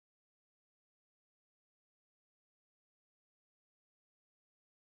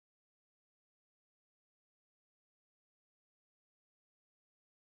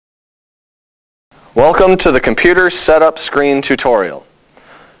Welcome to the computer setup screen tutorial.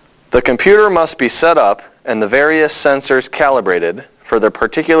 The computer must be set up and the various sensors calibrated for the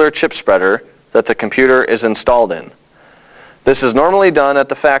particular chip spreader that the computer is installed in. This is normally done at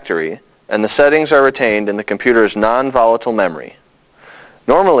the factory, and the settings are retained in the computer's non-volatile memory.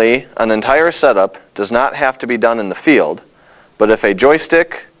 Normally, an entire setup does not have to be done in the field, but if a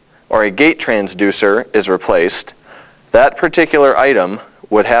joystick or a gate transducer is replaced, that particular item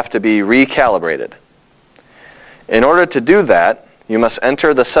would have to be recalibrated. In order to do that, you must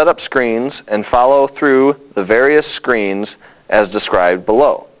enter the setup screens and follow through the various screens as described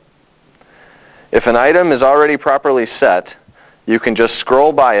below. If an item is already properly set, you can just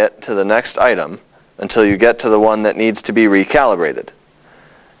scroll by it to the next item until you get to the one that needs to be recalibrated.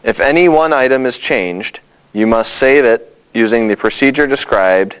 If any one item is changed, you must save it using the procedure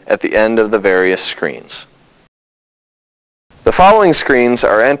described at the end of the various screens. The following screens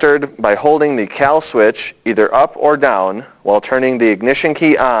are entered by holding the cal switch either up or down while turning the ignition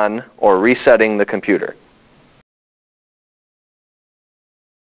key on or resetting the computer.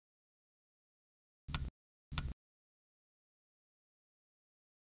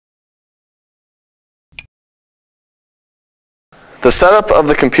 The setup of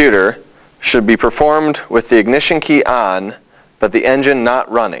the computer should be performed with the ignition key on, but the engine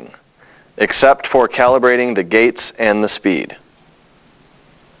not running, except for calibrating the gates and the speed.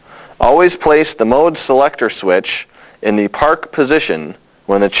 Always place the mode selector switch in the park position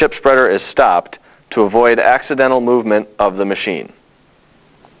when the chip spreader is stopped to avoid accidental movement of the machine.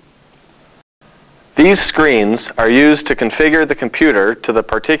 These screens are used to configure the computer to the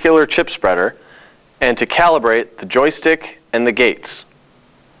particular chip spreader and to calibrate the joystick and the gates.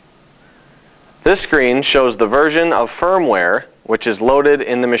 This screen shows the version of firmware which is loaded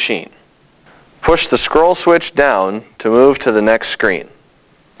in the machine. Push the scroll switch down to move to the next screen.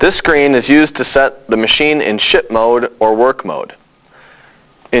 This screen is used to set the machine in ship mode or work mode.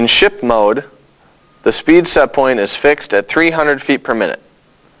 In ship mode, the speed set point is fixed at 300 feet per minute.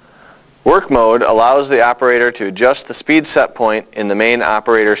 Work mode allows the operator to adjust the speed set point in the main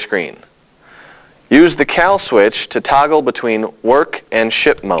operator screen. Use the cal switch to toggle between work and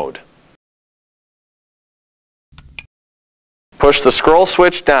ship mode. Push the scroll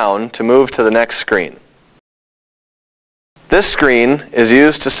switch down to move to the next screen. This screen is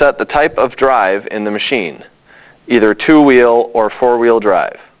used to set the type of drive in the machine, either two-wheel or four-wheel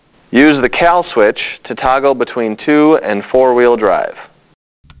drive. Use the cal switch to toggle between two- and four-wheel drive.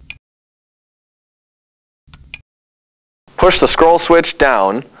 Push the scroll switch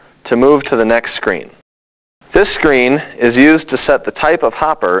down to move to the next screen. This screen is used to set the type of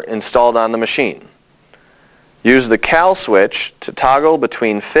hopper installed on the machine. Use the cal switch to toggle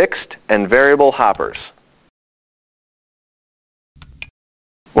between fixed and variable hoppers.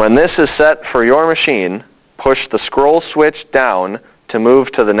 When this is set for your machine, push the scroll switch down to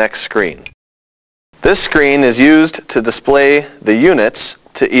move to the next screen. This screen is used to display the units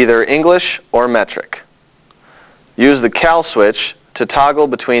to either English or metric. Use the cal switch to toggle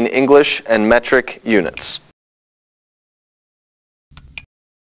between English and metric units.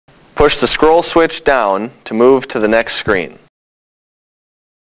 Push the scroll switch down to move to the next screen.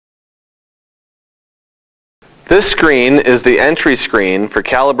 This screen is the entry screen for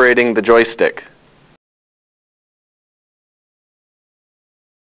calibrating the joystick.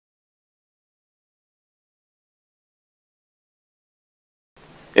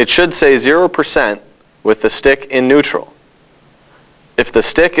 It should say 0% with the stick in neutral. If the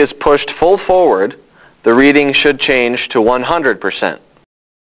stick is pushed full forward, the reading should change to 100%.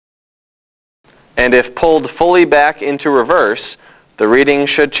 And if pulled fully back into reverse, the reading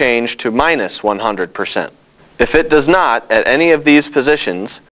should change to minus 100%. If it does not at any of these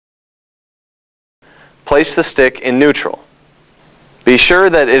positions, place the stick in neutral. Be sure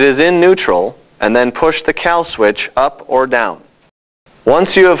that it is in neutral and then push the cal switch up or down.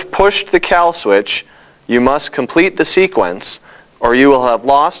 Once you have pushed the cal switch, you must complete the sequence or you will have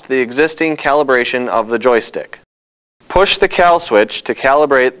lost the existing calibration of the joystick. Push the cal switch to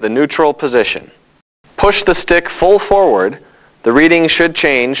calibrate the neutral position. Push the stick full forward. The reading should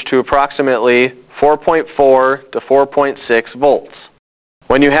change to approximately 4.4 to 4.6 volts.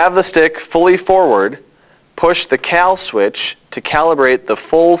 When you have the stick fully forward, push the cal switch to calibrate the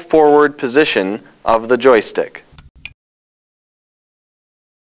full forward position of the joystick.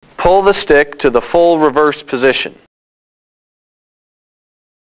 Pull the stick to the full reverse position.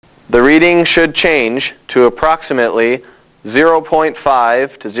 The reading should change to approximately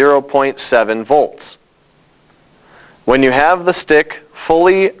 0.5 to 0.7 volts. When you have the stick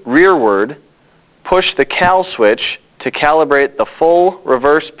fully rearward, push the cal switch to calibrate the full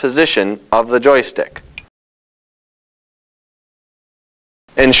reverse position of the joystick.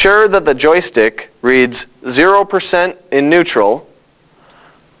 Ensure that the joystick reads 0% in neutral,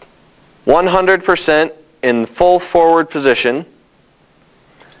 100% in full forward position,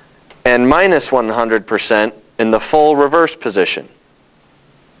 and minus 100% in the full reverse position.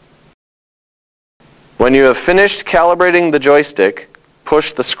 When you have finished calibrating the joystick,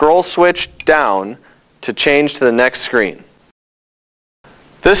 push the scroll switch down to change to the next screen.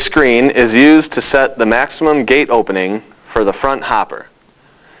 This screen is used to set the maximum gate opening for the front hopper.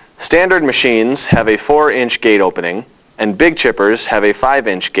 Standard machines have a 4-inch gate opening, and big chippers have a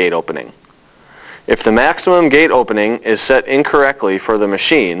 5-inch gate opening. If the maximum gate opening is set incorrectly for the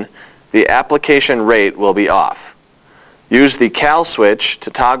machine, the application rate will be off. Use the cal switch to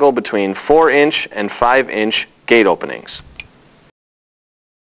toggle between 4-inch and 5-inch gate openings.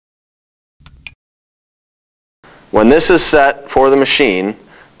 When this is set for the machine,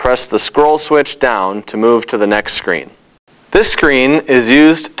 press the scroll switch down to move to the next screen. This screen is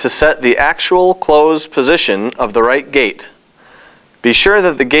used to set the actual close position of the right gate. Be sure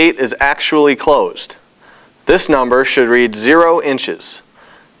that the gate is actually closed. This number should read 0 inches.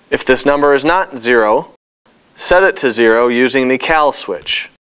 If this number is not 0, set it to 0 using the cal switch.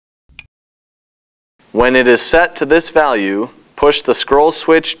 When it is set to this value, push the scroll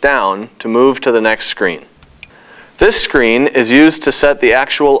switch down to move to the next screen. This screen is used to set the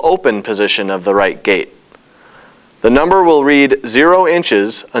actual open position of the right gate. The number will read 0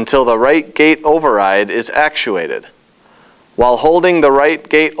 inches until the right gate override is actuated. While holding the right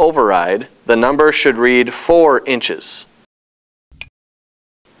gate override, the number should read 4 inches.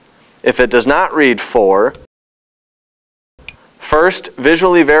 If it does not read 4, first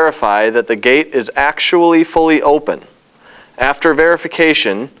visually verify that the gate is actually fully open. After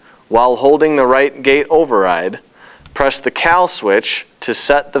verification, while holding the right gate override, press the cal switch to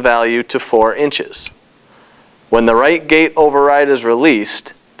set the value to 4 inches. When the right gate override is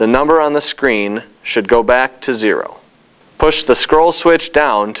released, the number on the screen should go back to 0. Push the scroll switch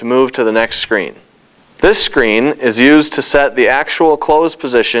down to move to the next screen. This screen is used to set the actual close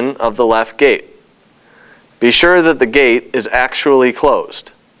position of the left gate. Be sure that the gate is actually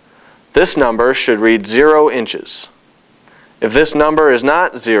closed. This number should read 0 inches. If this number is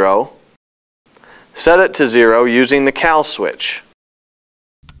not 0, set it to 0 using the cal switch.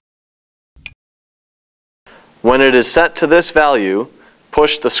 When it is set to this value,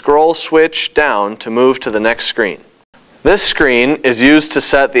 push the scroll switch down to move to the next screen. This screen is used to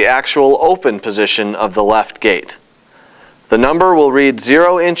set the actual open position of the left gate. The number will read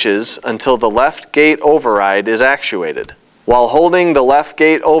 0 inches until the left gate override is actuated. While holding the left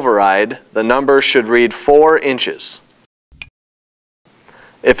gate override, the number should read 4 inches.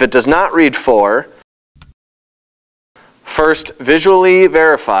 If it does not read 4, first visually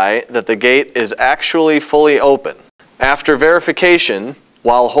verify that the gate is actually fully open. After verification,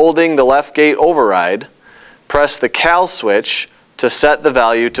 while holding the left gate override, press the cal switch to set the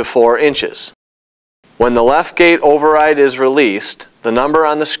value to 4 inches. When the left gate override is released, the number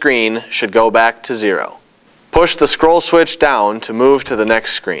on the screen should go back to 0. Push the scroll switch down to move to the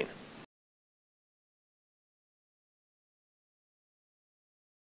next screen.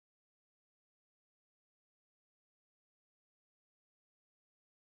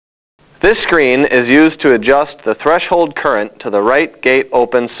 This screen is used to adjust the threshold current to the right gate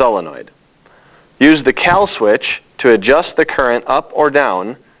open solenoid. Use the cal switch to adjust the current up or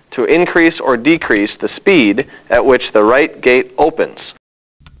down to increase or decrease the speed at which the right gate opens.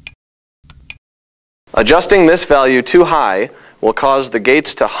 Adjusting this value too high will cause the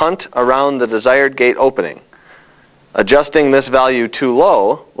gates to hunt around the desired gate opening. Adjusting this value too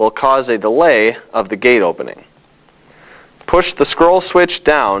low will cause a delay of the gate opening. Push the scroll switch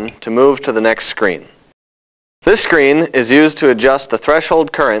down to move to the next screen. This screen is used to adjust the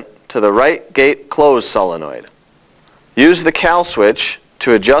threshold current to the right gate close solenoid. Use the cal switch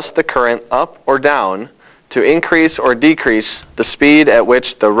to adjust the current up or down to increase or decrease the speed at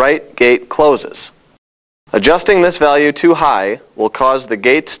which the right gate closes. Adjusting this value too high will cause the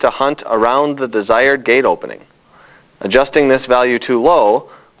gates to hunt around the desired gate opening. Adjusting this value too low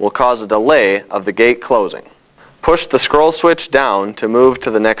will cause a delay of the gate closing. Push the scroll switch down to move to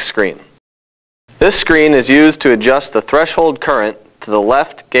the next screen. This screen is used to adjust the threshold current to the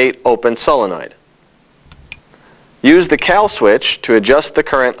left gate open solenoid. Use the cal switch to adjust the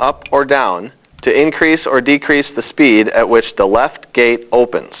current up or down to increase or decrease the speed at which the left gate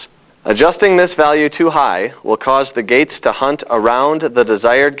opens. Adjusting this value too high will cause the gates to hunt around the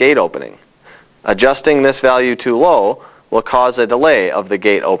desired gate opening. Adjusting this value too low will cause a delay of the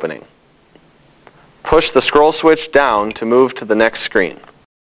gate opening. Push the scroll switch down to move to the next screen.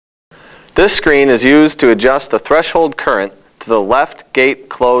 This screen is used to adjust the threshold current to the left gate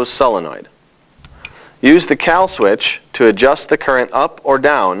close solenoid. Use the cal switch to adjust the current up or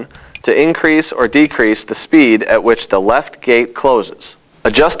down to increase or decrease the speed at which the left gate closes.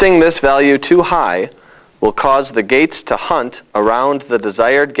 Adjusting this value too high will cause the gates to hunt around the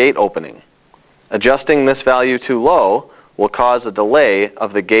desired gate opening. Adjusting this value too low will cause a delay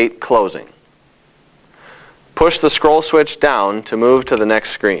of the gate closing. Push the scroll switch down to move to the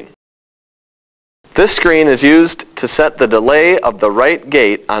next screen. This screen is used to set the delay of the right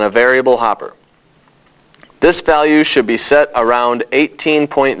gate on a variable hopper. This value should be set around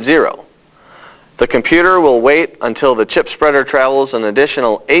 18.0. The computer will wait until the chip spreader travels an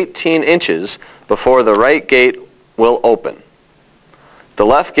additional 18 inches before the right gate will open. The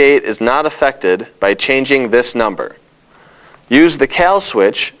left gate is not affected by changing this number. Use the cal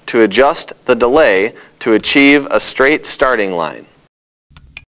switch to adjust the delay to achieve a straight starting line.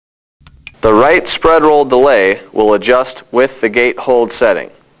 The right spread roll delay will adjust with the gate hold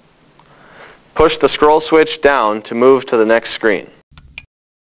setting. Push the scroll switch down to move to the next screen.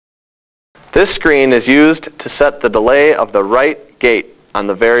 This screen is used to set the delay of the right gate on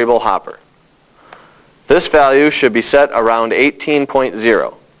the variable hopper. This value should be set around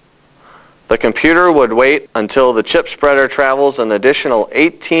 18.0. The computer would wait until the chip spreader travels an additional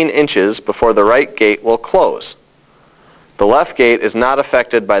 18 inches before the right gate will close. The left gate is not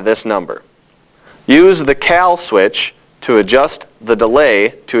affected by this number. Use the cal switch to adjust the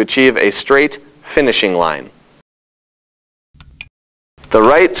delay to achieve a straight finishing line. The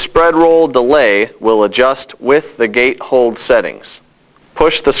right spread roll delay will adjust with the gate hold settings.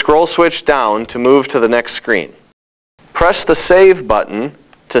 Push the scroll switch down to move to the next screen. Press the Save button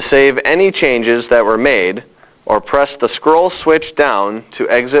to save any changes that were made, or press the scroll switch down to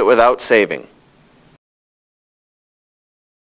exit without saving.